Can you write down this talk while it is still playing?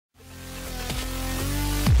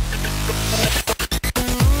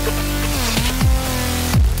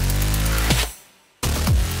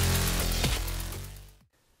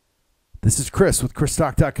This is Chris with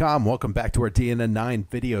christalk.com. Welcome back to our DNN9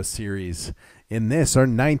 video series. In this, our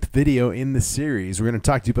 9th video in the series, we're going to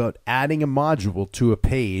talk to you about adding a module to a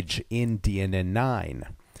page in DNN9.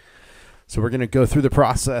 So we're going to go through the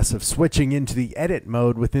process of switching into the edit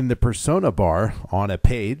mode within the persona bar on a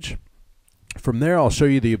page. From there, I'll show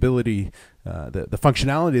you the ability, the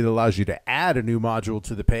functionality that allows you to add a new module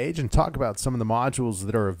to the page and talk about some of the modules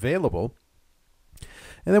that are available.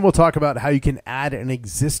 And then we'll talk about how you can add an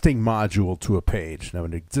existing module to a page. Now,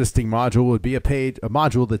 an existing module would be a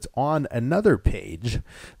module that's on another page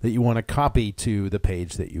that you want to copy to the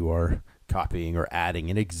page that you are copying or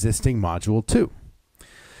adding an existing module to.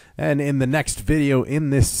 And in the next video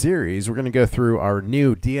in this series, we're going to go through our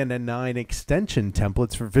new DNN9 extension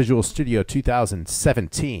templates for Visual Studio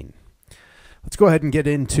 2017. Let's go ahead and get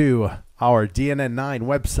into our DNN9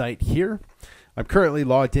 website here. I'm currently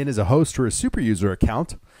logged in as a host or a super user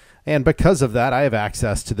account, and because of that, I have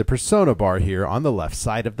access to the persona bar here on the left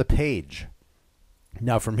side of the page.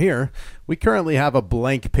 Now from here, we currently have a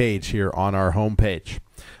blank page here on our home page.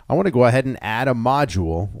 I want to go ahead and add a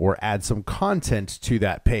module or add some content to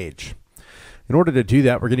that page. In order to do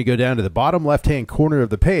that, we're going to go down to the bottom left-hand corner of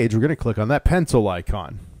the page. We're going to click on that pencil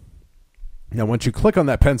icon. Now once you click on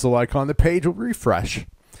that pencil icon, the page will refresh.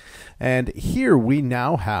 And here we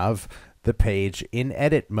now have the page in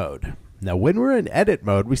edit mode. Now when we're in edit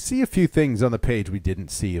mode, we see a few things on the page we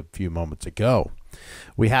didn't see a few moments ago.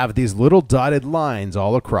 We have these little dotted lines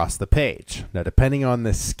all across the page. Now depending on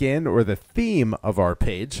the skin or the theme of our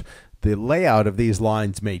page, the layout of these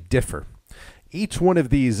lines may differ. Each one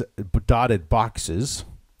of these dotted boxes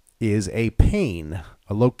is a pane,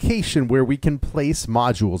 a location where we can place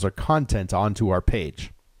modules or content onto our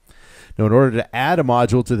page. Now, in order to add a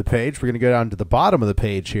module to the page, we're going to go down to the bottom of the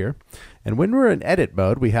page here. And when we're in edit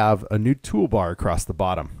mode, we have a new toolbar across the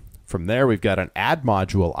bottom. From there, we've got an add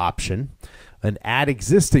module option, an add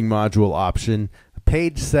existing module option,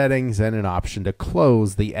 page settings, and an option to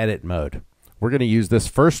close the edit mode. We're going to use this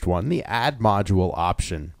first one, the add module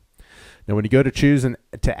option. Now, when you go to choose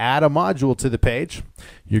to add a module to the page,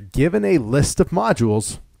 you're given a list of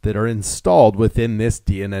modules that are installed within this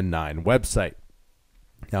DNN9 website.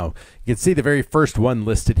 Now, you can see the very first one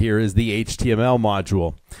listed here is the HTML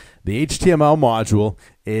module. The HTML module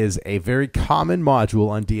is a very common module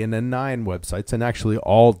on DNN9 websites, and actually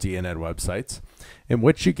all DNN websites, in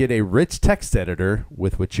which you get a rich text editor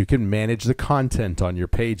with which you can manage the content on your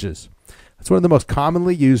pages. It's one of the most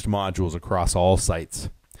commonly used modules across all sites.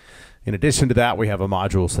 In addition to that, we have a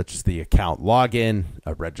module such as the account login,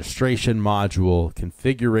 a registration module,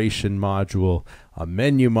 configuration module, a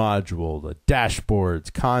menu module, the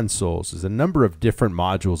dashboards, consoles. There's a number of different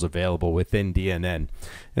modules available within DNN. And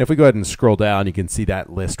if we go ahead and scroll down, you can see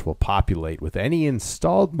that list will populate with any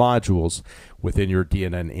installed modules within your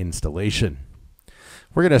DNN installation.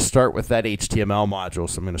 We're going to start with that HTML module.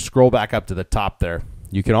 So I'm going to scroll back up to the top there.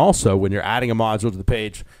 You can also, when you're adding a module to the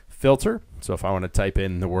page, filter. So if I want to type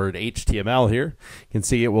in the word HTML here, you can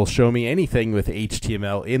see it will show me anything with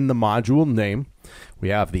HTML in the module name. We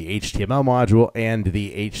have the HTML module and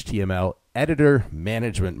the HTML editor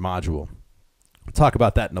management module. We'll talk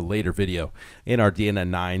about that in a later video in our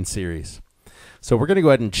DNN9 series. So we're going to go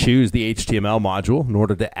ahead and choose the HTML module in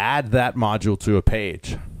order to add that module to a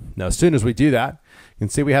page. Now as soon as we do that, you can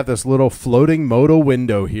see we have this little floating modal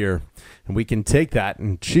window here. And we can take that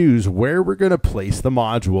and choose where we're going to place the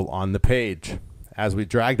module on the page. As we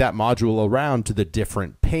drag that module around to the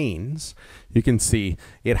different panes, you can see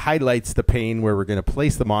it highlights the pane where we're going to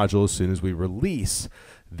place the module as soon as we release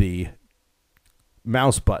the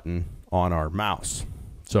mouse button on our mouse.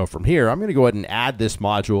 So from here, I'm going to go ahead and add this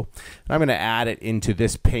module. And I'm going to add it into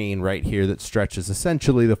this pane right here that stretches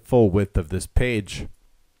essentially the full width of this page.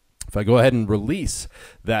 If I go ahead and release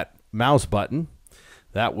that mouse button,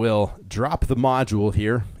 that will drop the module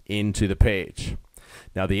here into the page.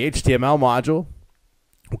 Now the HTML module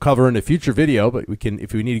we'll cover in a future video, but we can,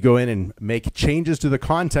 if we need to go in and make changes to the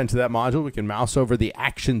content of that module, we can mouse over the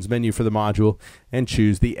actions menu for the module and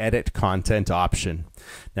choose the edit content option.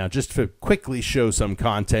 Now just to quickly show some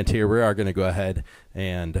content here, we are going to go ahead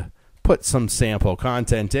and put some sample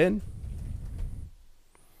content in.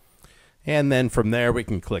 And then from there we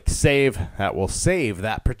can click save. That will save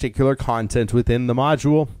that particular content within the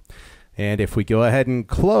module. And if we go ahead and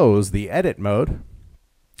close the edit mode,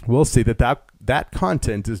 we'll see that that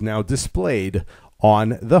content is now displayed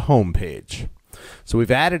on the home page. So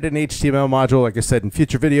we've added an HTML module. Like I said, in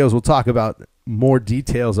future videos we'll talk about more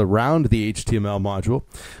details around the HTML module.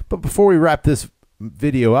 But before we wrap this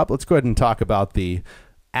video up, let's go ahead and talk about the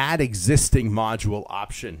add existing module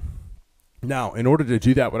option. Now, in order to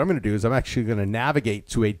do that, what I'm going to do is I'm actually going to navigate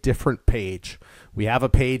to a different page. We have a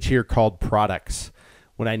page here called Products.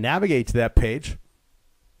 When I navigate to that page,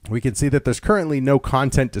 we can see that there's currently no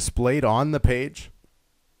content displayed on the page.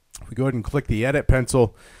 If we go ahead and click the edit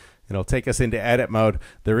pencil, it'll take us into edit mode.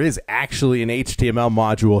 There is actually an HTML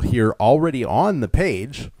module here already on the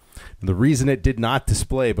page. And the reason it did not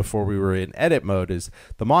display before we were in edit mode is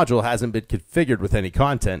the module hasn't been configured with any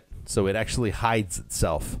content, so it actually hides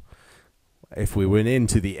itself. If we went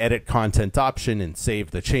into the edit content option and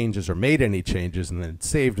saved the changes or made any changes and then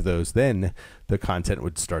saved those, then the content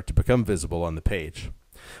would start to become visible on the page.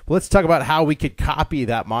 Well, let's talk about how we could copy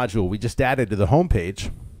that module we just added to the home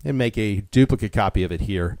page and make a duplicate copy of it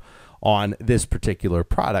here on this particular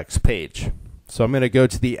products page. So I'm going to go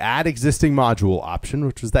to the Add Existing Module option,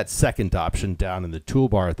 which is that second option down in the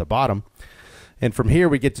toolbar at the bottom. And from here,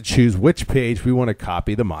 we get to choose which page we want to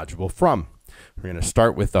copy the module from. We're going to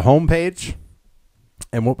start with the home page.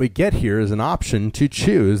 And what we get here is an option to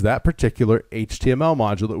choose that particular HTML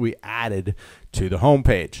module that we added to the home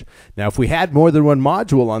page. Now, if we had more than one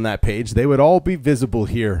module on that page, they would all be visible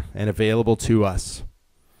here and available to us.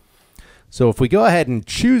 So if we go ahead and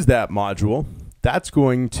choose that module, that's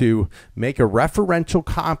going to make a referential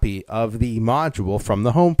copy of the module from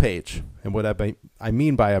the home page. And what I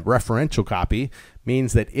mean by a referential copy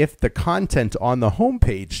means that if the content on the home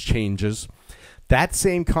page changes, that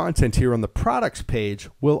same content here on the products page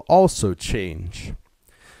will also change.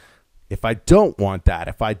 If I don't want that,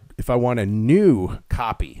 if I want a new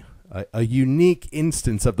copy, a unique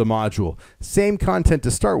instance of the module, same content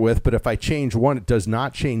to start with, but if I change one, it does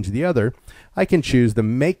not change the other, I can choose the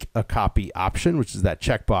Make a Copy option, which is that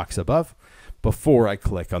checkbox above, before I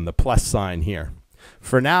click on the plus sign here.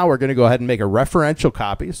 For now, we're going to go ahead and make a referential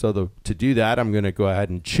copy. So to do that, I'm going to go ahead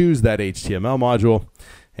and choose that HTML module.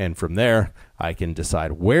 And from there, I can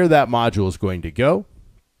decide where that module is going to go.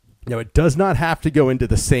 Now, it does not have to go into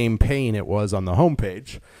the same pane it was on the home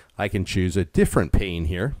page. I can choose a different pane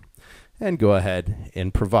here and go ahead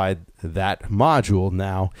and provide that module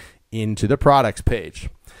now into the products page.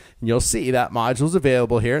 And you'll see that module is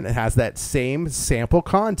available here, and it has that same sample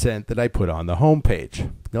content that I put on the home page.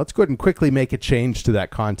 Now, let's go ahead and quickly make a change to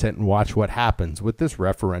that content and watch what happens with this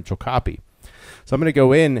referential copy. So I'm going to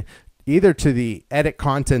go in either to the edit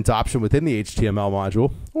content option within the HTML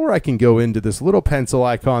module, or I can go into this little pencil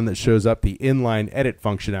icon that shows up the inline edit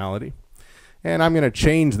functionality. And I'm going to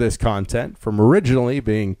change this content from originally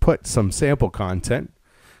being put some sample content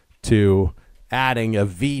to adding a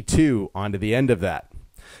V2 onto the end of that.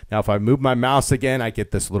 Now, if I move my mouse again, I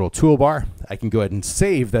get this little toolbar. I can go ahead and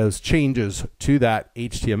save those changes to that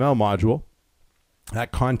HTML module.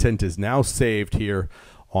 That content is now saved here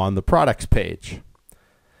on the products page.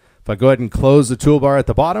 If I go ahead and close the toolbar at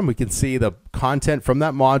the bottom, we can see the content from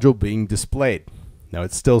that module being displayed. Now,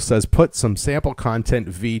 it still says put some sample content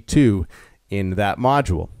V2 in that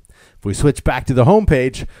module. If we switch back to the home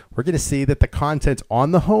page, we're going to see that the content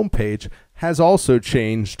on the home page has also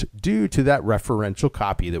changed due to that referential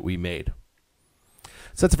copy that we made.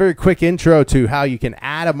 So that's a very quick intro to how you can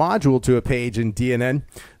add a module to a page in DNN.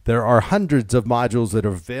 There are hundreds of modules that are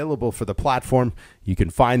available for the platform. You can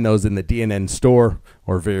find those in the DNN store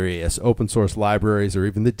or various open source libraries or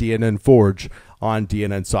even the DNN Forge on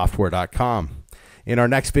DNNsoftware.com. In our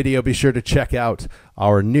next video, be sure to check out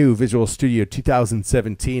our new Visual Studio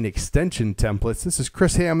 2017 extension templates. This is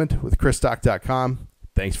Chris Hammond with chrisdoc.com.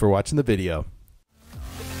 Thanks for watching the video.